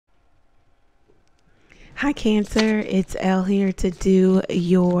Hi Cancer, it's Elle here to do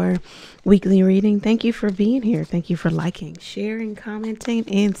your weekly reading. Thank you for being here. Thank you for liking, sharing, commenting,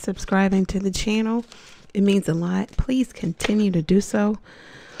 and subscribing to the channel. It means a lot. Please continue to do so.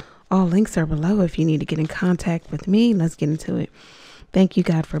 All links are below if you need to get in contact with me. Let's get into it. Thank you,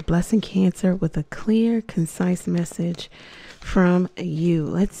 God, for blessing Cancer with a clear, concise message from you.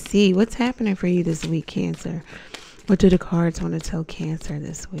 Let's see what's happening for you this week, Cancer. What do the cards want to tell Cancer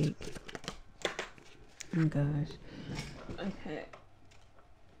this week? Oh gosh. Okay.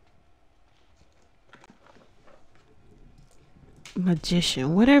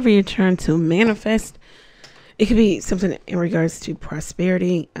 Magician. Whatever you're trying to manifest, it could be something in regards to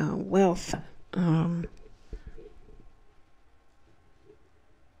prosperity, wealth. You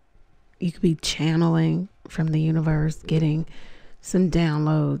could be channeling from the universe, getting some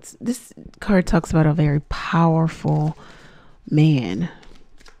downloads. This card talks about a very powerful man.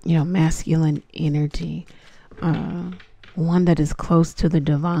 You know, masculine energy, one that is close to the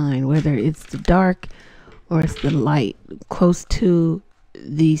divine, whether it's the dark or it's the light, close to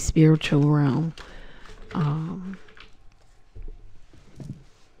the spiritual realm.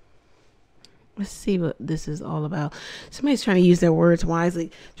 Let's see what this is all about. Somebody's trying to use their words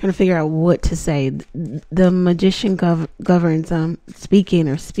wisely, trying to figure out what to say. The magician governs speaking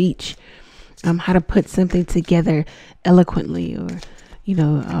or speech, how to put something together eloquently or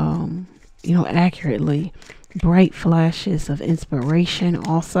accurately. Bright flashes of inspiration.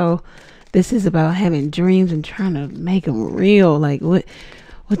 Also, this is about having dreams and trying to make them real. Like, what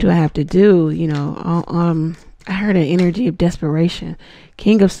do I have to do? I heard an energy of desperation.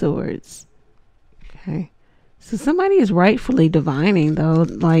 King of Swords. Okay, so somebody is rightfully divining, though.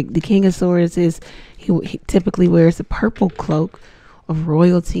 Like, the King of Swords is he typically wears a purple cloak of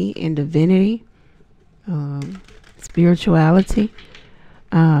royalty and divinity, spirituality.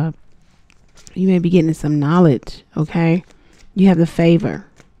 You may be getting some knowledge. Okay, you have the favor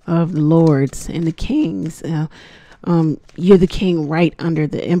of the lords and the kings. You're the king right under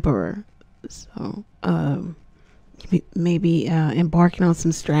the emperor, so maybe embarking on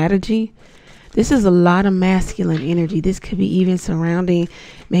some strategy. This is a lot of masculine energy. This could be even surrounding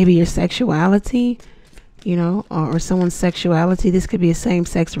maybe your sexuality, or someone's sexuality. This could be a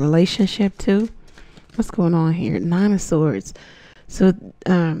same-sex relationship too. What's going on here? Nine of Swords. So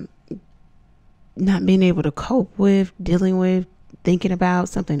not being able to cope with, dealing with, thinking about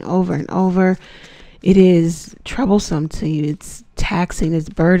something over and over. It is troublesome to you. It's taxing. It's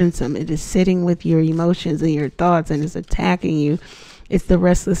burdensome. It is sitting with your emotions and your thoughts, and it's attacking you. It's the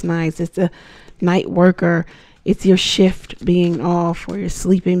restless nights. It's the night worker. It's your shift being off, or your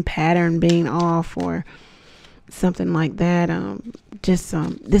sleeping pattern being off, or something like that. This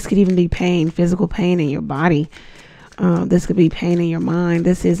could even be pain, physical pain in your body. This could be pain in your mind.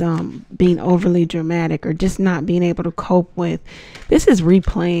 This is being overly dramatic, or just not being able to cope with. This is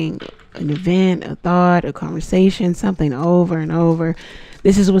replaying an event, a thought, a conversation, something over and over.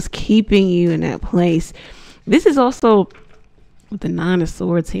 This is what's keeping you in that place. This is also, with the Nine of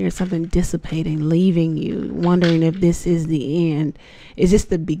Swords here, something dissipating, leaving you, wondering if this is the end. Is this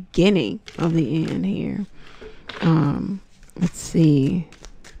the beginning of the end here? Let's see.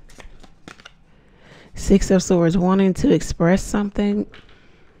 Six of Swords, wanting to express something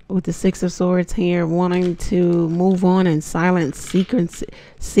with the Six of Swords here, wanting to move on in silent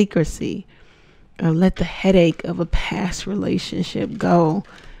secrecy. Let the headache of a past relationship go.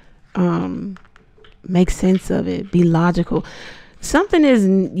 Make sense of it. Be logical. Something is,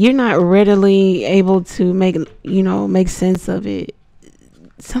 you're not readily able to make sense of it.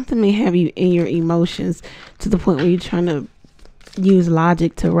 Something may have you in your emotions to the point where you're trying to use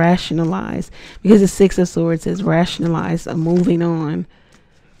logic to rationalize, because the Six of Swords is rationalize, moving on.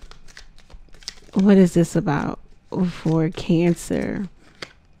 What is this about for Cancer?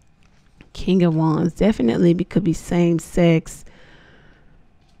 King of Wands. Definitely could be same sex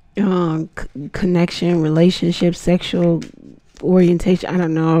connection, relationship, sexual orientation. I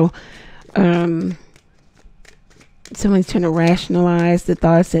don't know. Someone's trying to rationalize the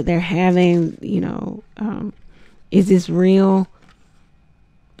thoughts that they're having. Is this real?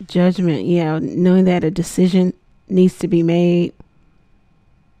 Judgment. Yeah, knowing that a decision needs to be made.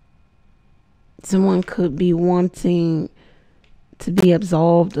 Someone could be wanting to be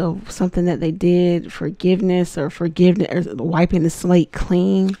absolved of something that they did, forgiveness or wiping the slate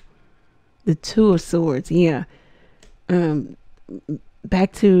clean. The Two of Swords. Yeah.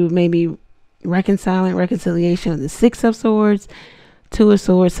 Back to maybe reconciliation of the Six of Swords. Two of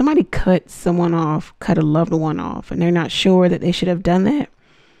Swords. Somebody cut someone off, cut a loved one off, and they're not sure that they should have done that.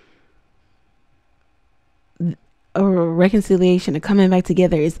 Or reconciliation, or coming back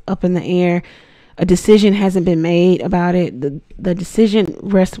together, is up in the air. a decision hasn't been made about it. The decision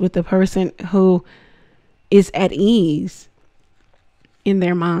rests with the person who is at ease in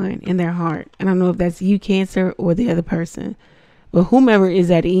their mind, in their heart. I don't know if that's you, Cancer, or the other person, but whomever is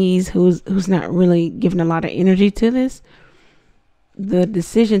at ease, who's not really giving a lot of energy to this, the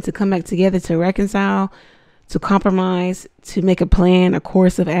decision to come back together, to reconcile, to compromise, to make a plan, a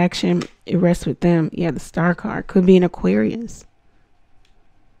course of action, it rests with them. Yeah, the Star card could be an Aquarius.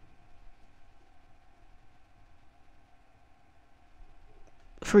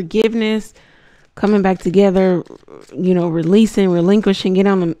 Forgiveness, coming back together, you know, releasing, relinquishing,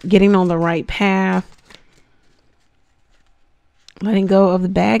 getting on the right path, letting go of the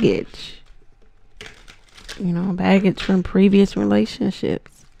baggage, you know, baggage from previous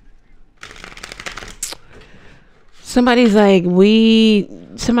relationships. Somebody's like,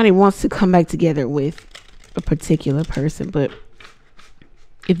 somebody wants to come back together with a particular person, but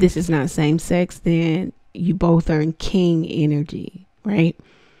if this is not same sex, then you both are in king energy, right?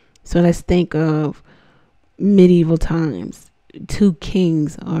 So let's think of medieval times. Two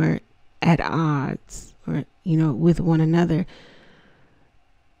kings are at odds, or, you know, with one another.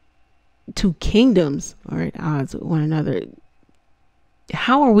 Two kingdoms are at odds with one another.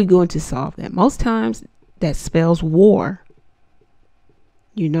 How are we going to solve that? Most times that spells war.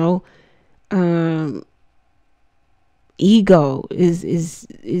 You know, ego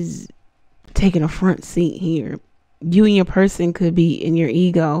is taking a front seat here. You and your person could be in your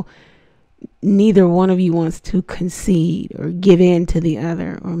ego. Neither one of you wants to concede or give in to the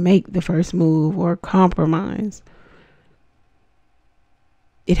other or make the first move or compromise.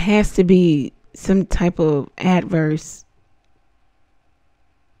 It has to be some type of adverse,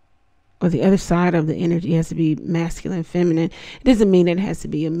 or the other side of the energy has to be masculine, feminine. It doesn't mean that it has to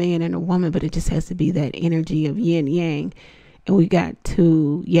be a man and a woman, but it just has to be that energy of yin yang. And we got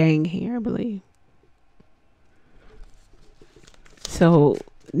two yang here, I believe. So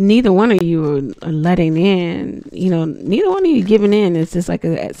neither one of you are letting in, you know, neither one of you giving in. It's just like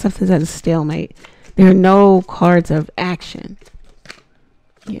something's at a stalemate. There are no cards of action.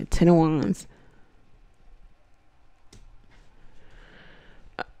 Yeah, Ten of Wands.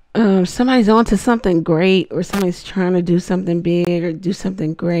 Somebody's on to something great, or somebody's trying to do something big or do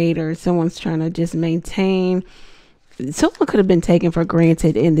something great, or someone's trying to just maintain. Someone could have been taken for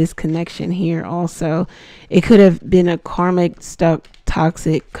granted in this connection here also. It could have been a karmic, stuck,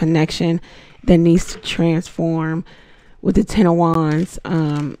 toxic connection that needs to transform with the Ten of Wands.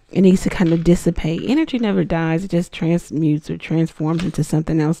 It needs to kind of dissipate. Energy never dies. It just transmutes or transforms into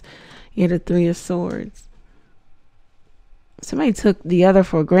something else. You had the Three of Swords. Somebody took the other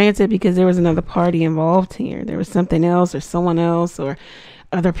for granted because there was another party involved here. There was something else or someone else or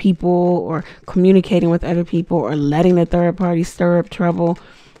other people, or communicating with other people, or letting the third party stir up trouble,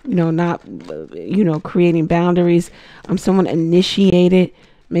 you know, not, you know, creating boundaries. Someone initiated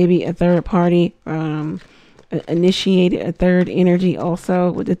maybe a third party, initiated a third energy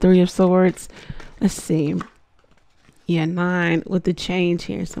also with the Three of Swords. Let's see. Yeah, 9 with the change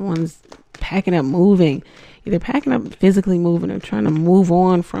here. Someone's packing up, moving. Either packing up, physically moving, or trying to move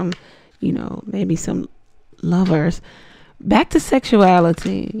on from, you know, maybe some lovers. Back to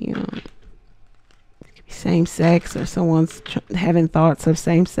sexuality, you know. It could be same sex, or someone's having thoughts of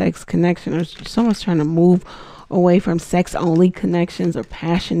same sex connection, or someone's trying to move away from sex only connections or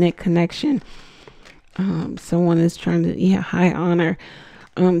passionate connection. Someone is trying to, yeah, high honor,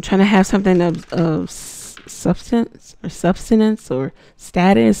 trying to have something of substance or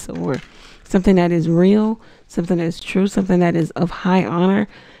status, or something that is real, something that is true, something that is of high honor.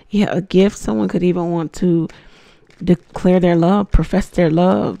 Yeah, a gift. Someone could even want to declare their love, profess their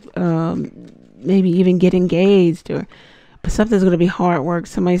love, maybe even get engaged, but something's going to be hard work.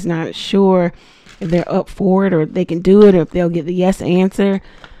 Somebody's not sure if they're up for it, or if they can do it, or if they'll get the yes answer.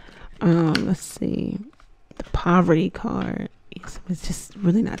 Let's see, the Poverty card. Someone's just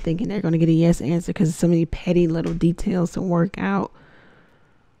really not thinking they're going to get a yes answer because there's so many petty little details to work out.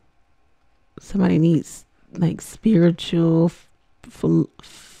 Somebody needs like spiritual,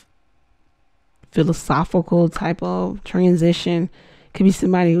 philosophical type of transition. Could be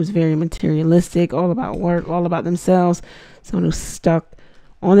somebody who's very materialistic, all about work, all about themselves. Someone who's stuck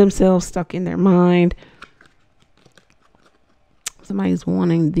on themselves, stuck in their mind. Somebody's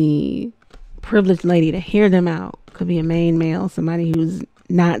wanting the privileged lady to hear them out. Could be a main male, somebody who's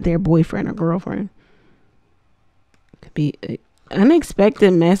not their boyfriend or girlfriend. Could be an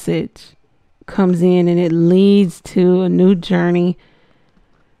unexpected message comes in and it leads to a new journey.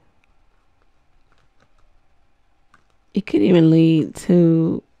 It could even lead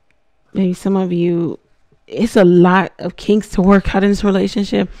to maybe some of you, it's a lot of kinks to work out in this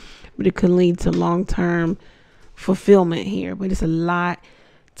relationship. but it could lead to long-term fulfillment here. But it's a lot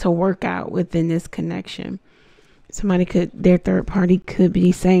to work out within this connection. Somebody their third party could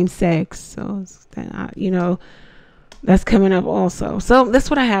be same sex. So, that's coming up also. So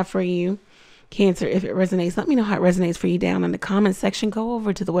that's what I have for you, Cancer. If it resonates, let me know how it resonates for you down in the comment section. Go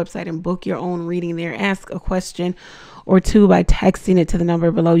over to the website and book your own reading there. Ask a question or two by texting it to the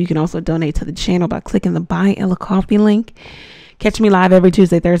number below. You can also donate to the channel by clicking the Buy Elle Coffee link. Catch me live every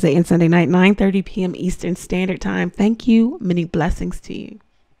Tuesday, Thursday, and Sunday night, 9:30 p.m. Eastern Standard Time. Thank you. Many blessings to you.